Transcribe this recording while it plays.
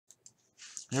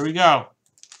Here we go.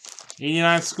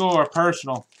 89 score,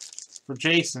 personal for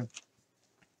Jason.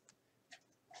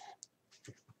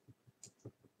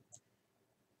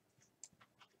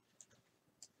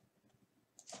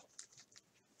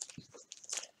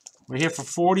 We're here for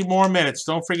 40 more minutes.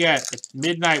 Don't forget, at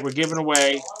midnight, we're giving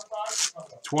away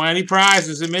 20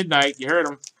 prizes at midnight. You heard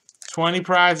them. 20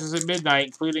 prizes at midnight,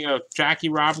 including a Jackie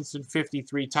Robinson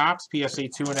 53 tops, PSA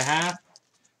 2.5.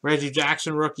 Reggie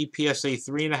Jackson rookie, PSA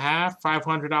 3.5.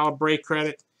 $500 break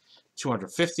credit.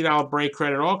 $250 break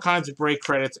credit. All kinds of break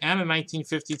credits. And a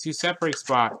 1952 set break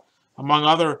spot, among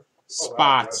other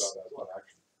spots.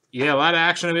 Yeah, a lot of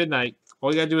action at midnight.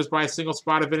 All you got to do is buy a single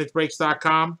spot at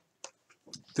VintageBreaks.com.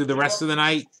 Through the rest of the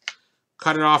night,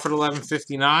 cut it off at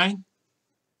 $11.59.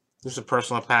 There's a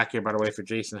personal pack here, by the way, for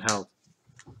Jason Held.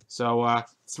 So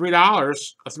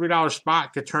 $3, a $3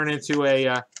 spot could turn into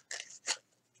a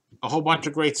whole bunch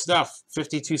of great stuff.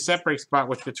 52 set break spot,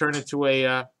 which could turn into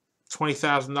a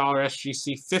 $20,000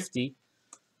 SGC 50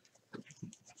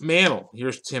 mantle.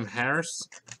 Here's Tim Harris.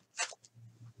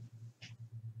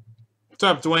 What's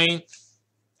up, Dwayne?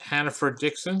 Hanford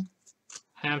Dixon.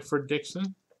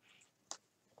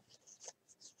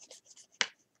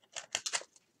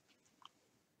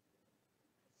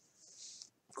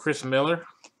 Chris Miller.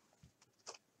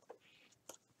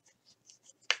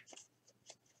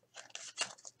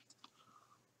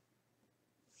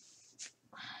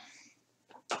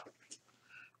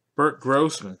 Bert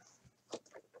Grossman.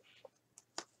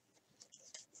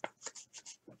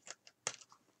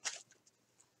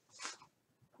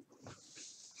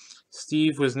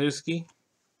 Steve Wisniewski.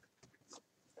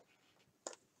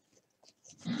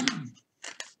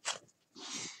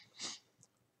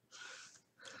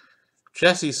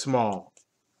 Jesse Small.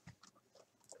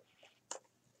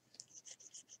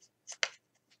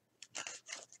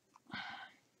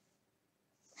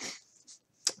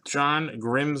 John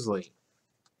Grimsley.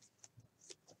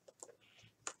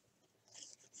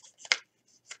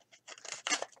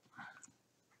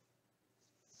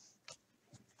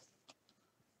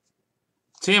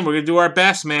 Tim, we're going to do our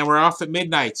best, man. We're off at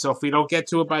midnight, so if we don't get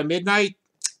to it by midnight,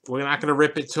 we're not going to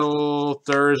rip it till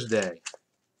Thursday.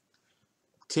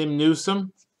 Tim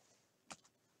Newsom.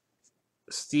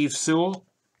 Steve Sewell.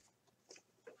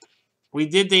 We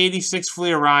did the 86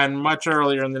 Fleer, Ryan, much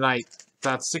earlier in the night,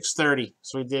 about 6:30.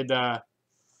 So we did, I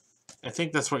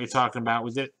think that's what you're talking about.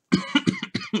 We did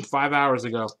it 5 hours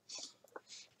ago.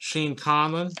 Shane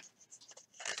Conlon.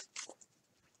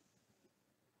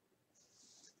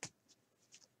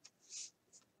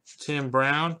 Tim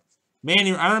Brown.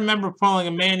 Manny, I don't remember pulling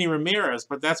a Manny Ramirez,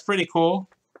 but that's pretty cool.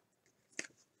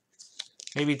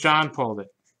 Maybe John pulled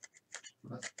it.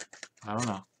 I don't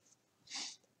know.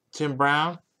 Tim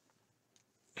Brown.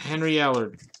 Henry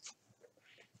Ellard.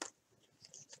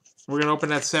 We're going to open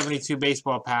that 72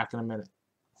 baseball pack in a minute.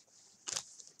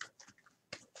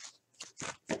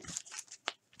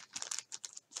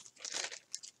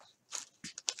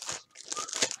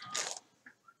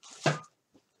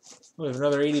 We have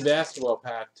another 80 basketball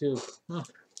pack, too. Huh.